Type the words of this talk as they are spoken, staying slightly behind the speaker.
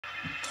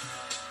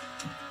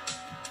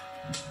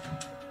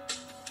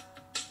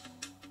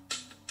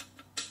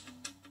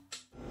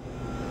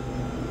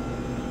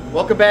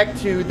Welcome back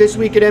to This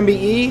Week at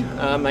MBE.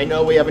 I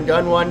know we haven't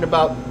done one in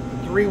about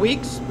 3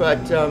 weeks,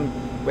 but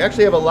we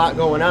actually have a lot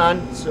going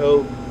on,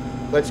 so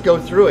let's go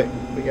through it.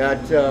 We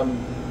got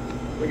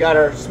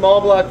our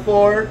small block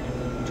 4,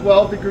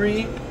 12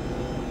 degree.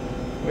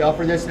 We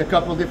offer this in a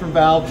couple of different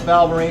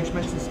valve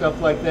arrangements and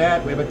stuff like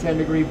that. We have a 10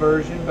 degree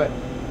version, but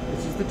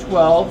this is the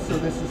 12, so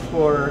this is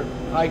for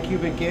high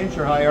cubic inch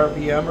or high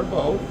RPM or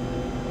both.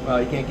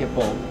 Well, you can't get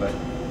both, but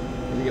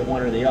you get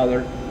one or the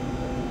other.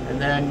 And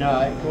then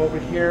go over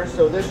here.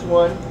 So this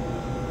one's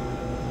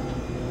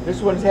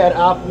had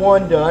Op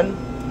 1 done.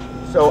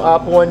 So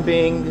Op 1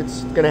 being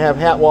it's going to have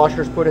hat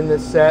washers put in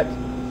this set.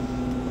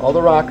 All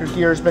the rocker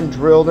gear has been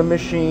drilled and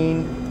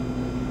machined,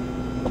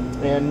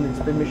 and it's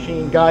been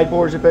machined. Guide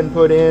boards have been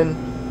put in,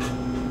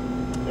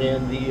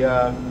 and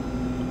the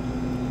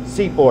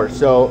seat board.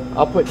 So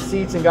I'll put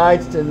seats and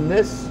guides in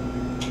this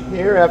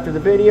here after the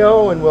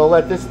video, and we'll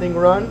let this thing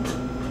run.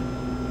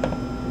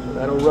 So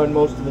that'll run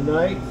most of the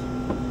night.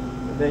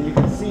 Then you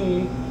can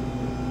see,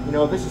 you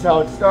know, this is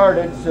how it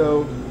started,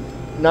 so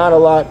not a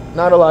lot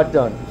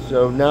done.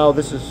 So now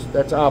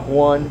that's Op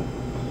 1. You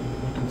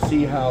can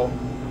see how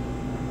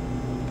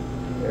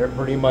they're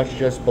pretty much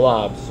just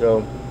blobs.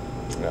 So,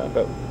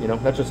 but you know,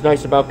 that's what's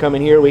nice about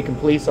coming here. We can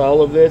police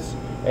all of this,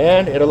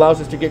 and it allows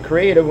us to get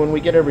creative when we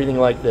get everything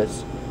like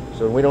this.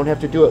 So we don't have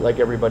to do it like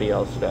everybody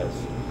else does.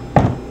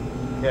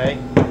 Okay,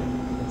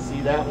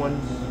 see that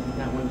one's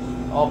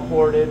all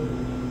ported.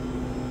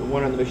 The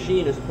one on the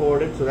machine is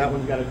ported, so that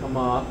one's got to come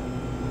off.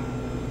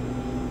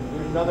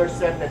 There's another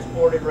set that's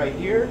ported right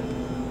here.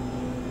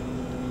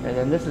 And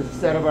then this is a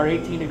set of our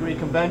 18 degree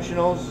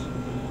conventionals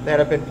that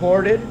have been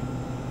ported.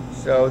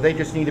 So they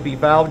just need to be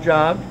valve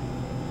jobbed.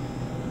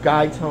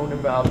 Guides honed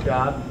and valve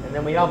jobbed. And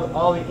then we have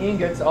all the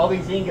ingots. All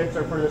these ingots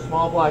are for the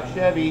small block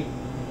Chevy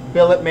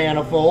billet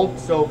manifold.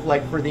 So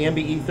like for the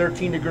MBE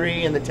 13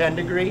 degree and the 10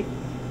 degree.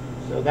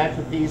 So that's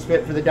what these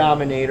fit for the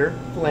Dominator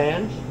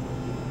flange.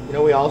 You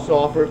know, we also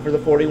offer it for the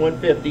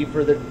 4150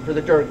 for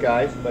the dirt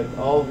guys, but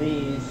all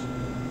these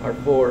are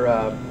for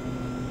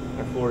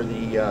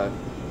the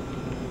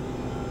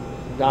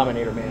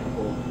Dominator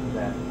manifold.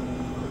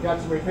 We've got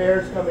some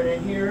repairs coming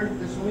in here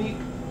this week.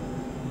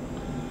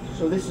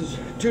 So this is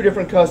 2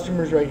 different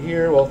customers right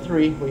here. Well,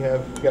 3. We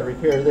got to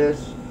repair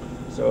this.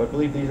 So I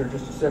believe these are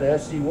just a set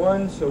of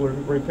SC1s. So we'll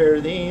repair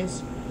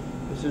these.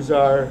 This is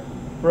our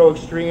Pro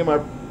Extreme,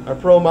 our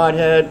Pro Mod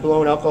head,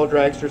 blown alcohol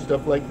dragster,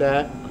 stuff like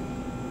that.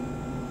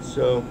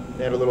 So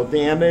they had a little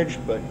damage,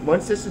 but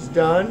once this is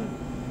done,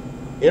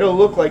 it'll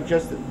look like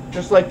just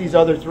like these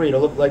other 3. It'll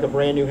look like a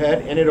brand new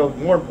head, and it'll,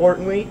 more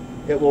importantly,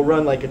 it will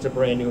run like it's a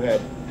brand new head.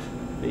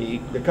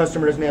 The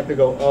customer doesn't have to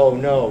go, oh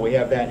no, we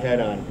have that head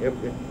on.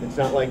 It's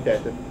not like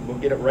that. We'll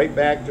get it right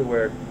back to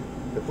where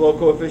the flow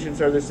coefficients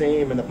are the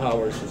same and the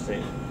power is the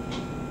same.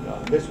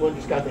 This one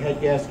just got the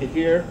head gasket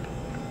here,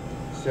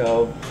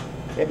 so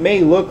it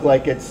may look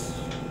like it's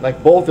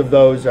like both of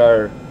those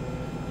are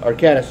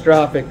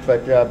catastrophic,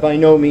 but by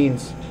no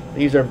means.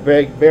 These are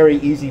very, very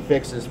easy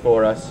fixes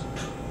for us.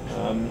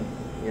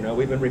 You know,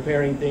 we've been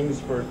repairing things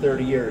for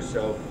 30 years,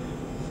 so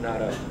it's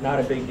not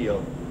a big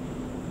deal.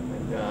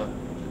 And,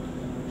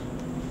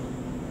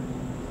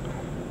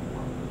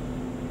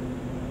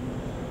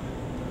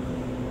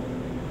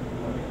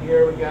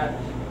 here we got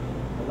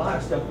a lot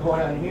of stuff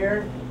going on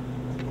here.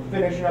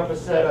 We're finishing up a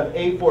set of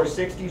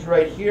A460s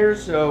right here,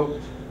 so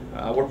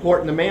we're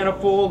porting the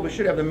manifold. We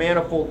should have the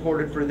manifold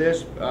ported for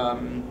this,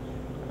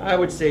 I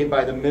would say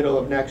by the middle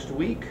of next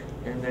week.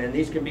 And then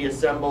these can be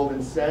assembled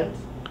and sent.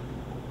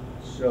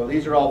 So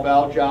these are all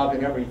valve jobbed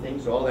and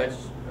everything. So all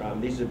that's,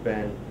 these have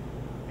been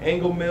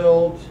angle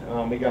milled.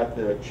 We got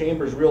the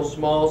chambers real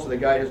small so the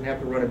guy doesn't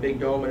have to run a big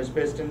dome in his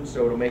piston,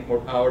 so it'll make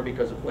more power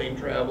because of flame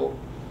travel.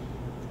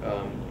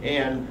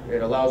 And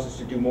it allows us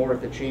to do more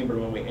with the chamber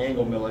when we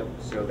angle mill it,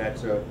 so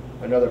that's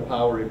another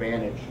power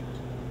advantage.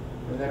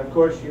 And then of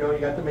course, you know, you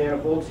got the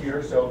manifolds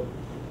here, so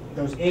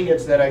those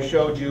ingots that I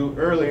showed you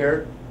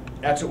earlier,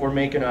 that's what we're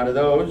making out of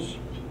those.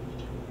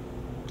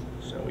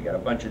 So we got a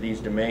bunch of these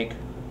to make,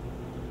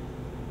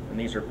 and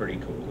these are pretty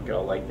cool. Look at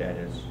how light that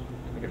is.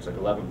 I think it's like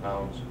 11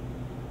 pounds.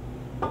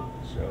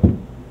 So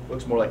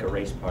looks more like a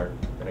race part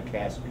than a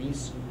cast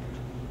piece.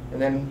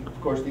 And then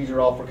of course these are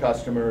all for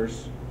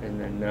customers. And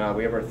then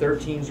we have our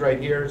 13s right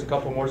here. There's a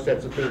couple more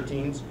sets of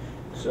 13s.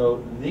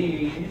 So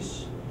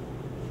these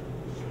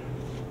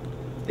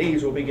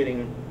we'll be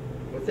getting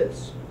with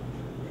this.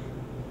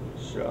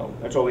 So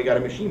that's why we got to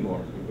machine more,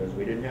 because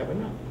we didn't have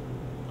enough.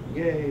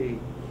 Yay!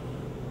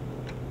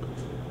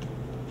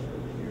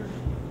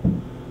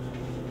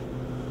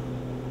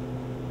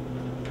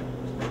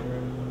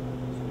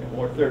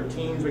 More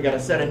 13s. We got a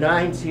set of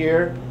 9s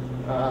here.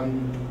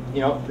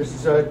 You know, this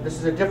is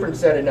a different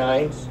set of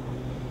 9s.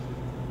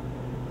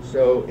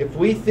 So if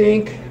we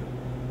think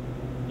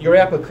your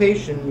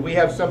application, we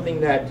have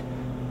something that,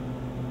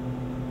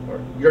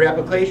 or your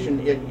application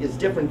is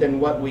different than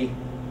what we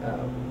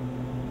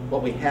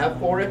have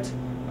for it,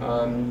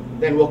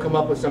 then we'll come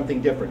up with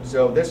something different.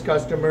 So this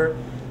customer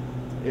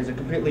is a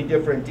completely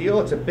different deal.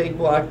 It's a big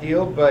block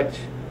deal, but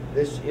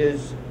this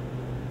is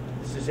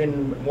This is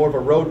in more of a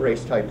road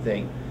race type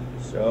thing.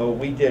 So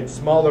we did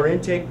smaller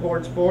intake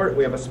ports for it.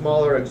 We have a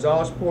smaller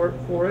exhaust port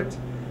for it.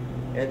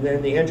 And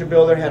then the engine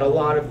builder had a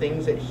lot of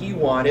things that he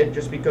wanted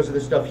just because of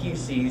the stuff he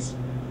sees.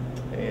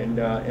 And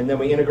then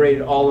we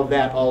integrated all of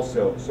that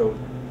also. So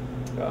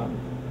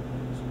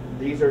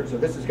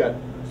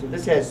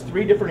this has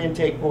 3 different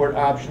intake port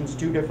options,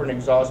 2 different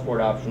exhaust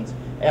port options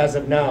as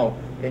of now.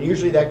 And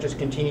usually that just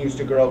continues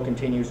to grow.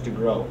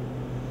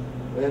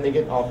 And then they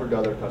get offered to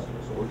other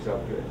customers, so it works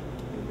out good.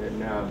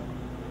 And then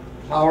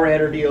power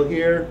adder deal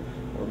here.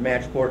 We're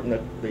match porting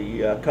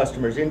the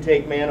customer's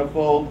intake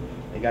manifold.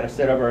 They got a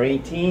set of our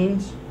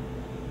 18s.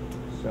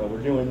 So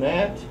we're doing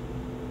that.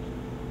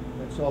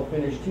 That's all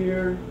finished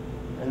here.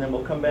 And then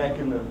we'll come back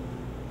in the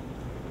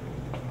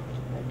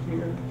back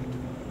here.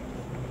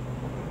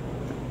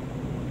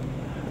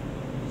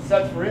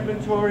 Sets for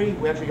inventory.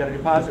 We actually got a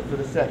deposit for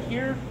the set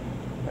here.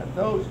 Got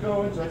those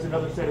going, so that's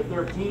another set of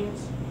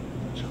 13s.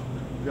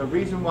 The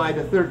reason why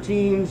the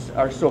 13s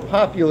are so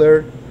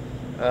popular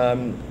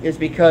is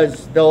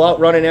because they'll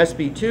outrun an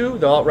SB2,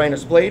 they'll outrun a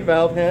splayed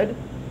valve head,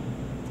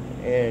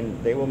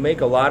 and they will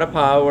make a lot of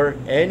power,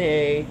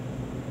 NA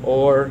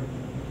or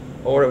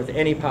with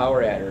any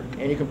power adder.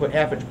 And you can put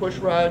 1/2-inch push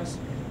rods.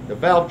 The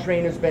valve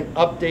train has been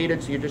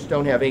updated so you just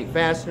don't have 8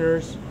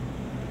 fasteners.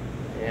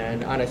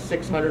 And on a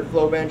 600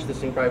 flow bench, this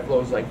thing probably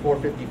flows like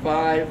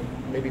 455,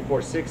 maybe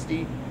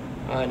 460.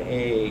 On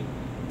a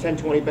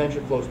 1020 bench,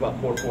 it flows about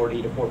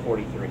 440 to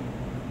 443.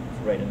 It's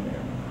right in there.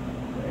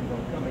 Okay,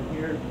 we'll come in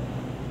here.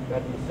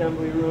 Got the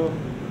assembly room.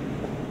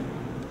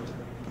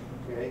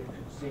 Okay,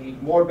 see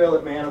more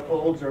billet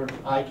manifolds are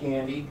eye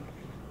candy.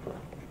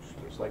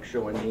 Just like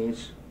showing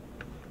these.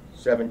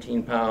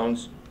 17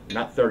 pounds,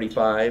 not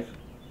 35.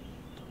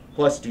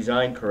 Plus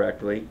designed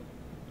correctly.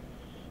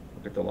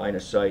 Look at the line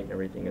of sight and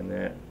everything in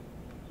that.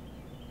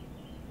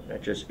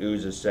 That just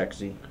oozes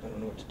sexy. I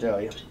don't know what to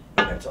tell you.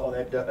 That's all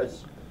that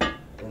does.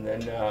 And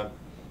then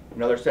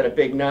another set of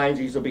big 9s.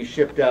 These will be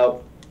shipped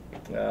out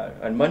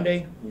on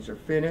Monday. These are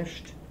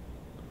finished.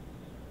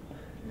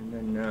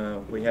 And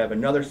then we have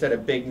another set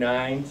of big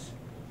 9s.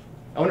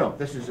 Oh no,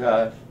 this is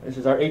our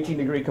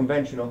 18-degree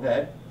conventional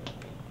head.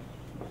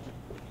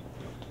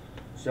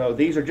 So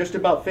these are just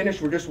about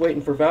finished. We're just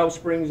waiting for valve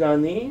springs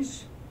on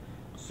these.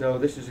 So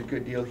this is a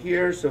good deal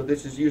here. So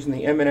this is using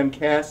the M&M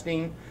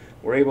casting.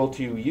 We're able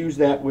to use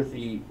that with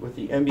the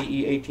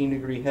MBE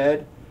 18-degree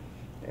head.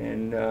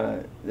 And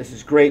this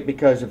is great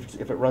because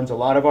if it runs a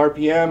lot of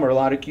RPM or a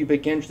lot of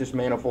cubic inch, this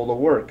manifold will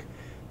work.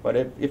 But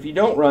if you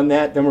don't run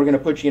that, then we're going to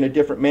put you in a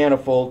different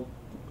manifold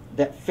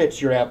that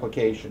fits your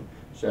application.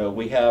 So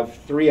we have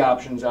 3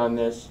 options on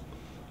this.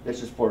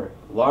 This is for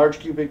large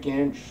cubic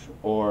inch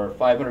or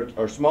 500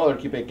 or smaller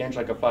cubic inch,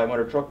 like a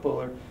 500 truck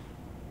puller,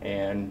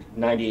 and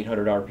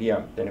 9,800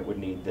 RPM. Then it would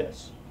need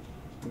this.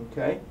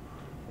 Okay,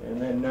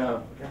 and then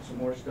got some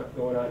more stuff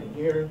going on in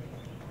here.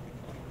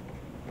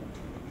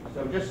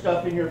 So just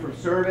stuff in here for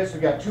service.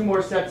 We've got 2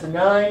 more sets of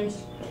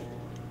 9s.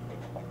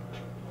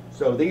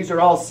 So these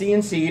are all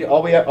CNC'd.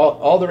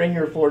 All they're in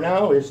here for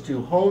now is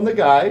to hone the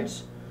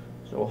guides.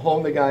 So we'll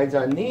hone the guides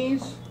on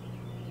these.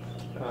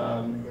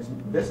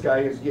 This guy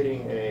is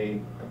getting a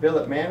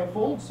billet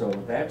manifold, so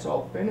that's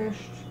all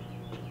finished.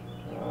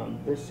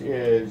 This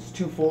is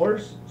 2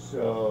 4s.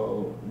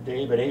 So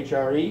Dave at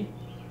HRE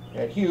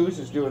at Hughes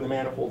is doing the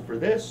manifold for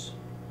this.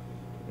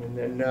 And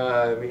then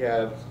we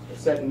have a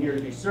set in here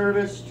to be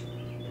serviced.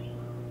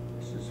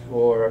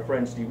 For our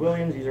friend Steve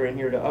Williams, these are in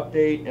here to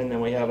update, and then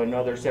we have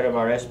another set of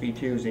our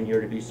SB2s in here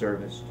to be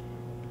serviced.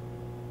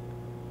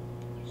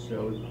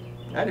 So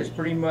that is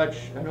pretty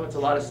much, I know it's a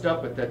lot of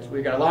stuff, but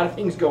we got a lot of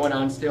things going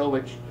on still,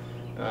 which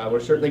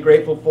we're certainly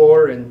grateful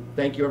for, and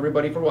thank you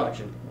everybody for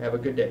watching. Have a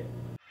good day.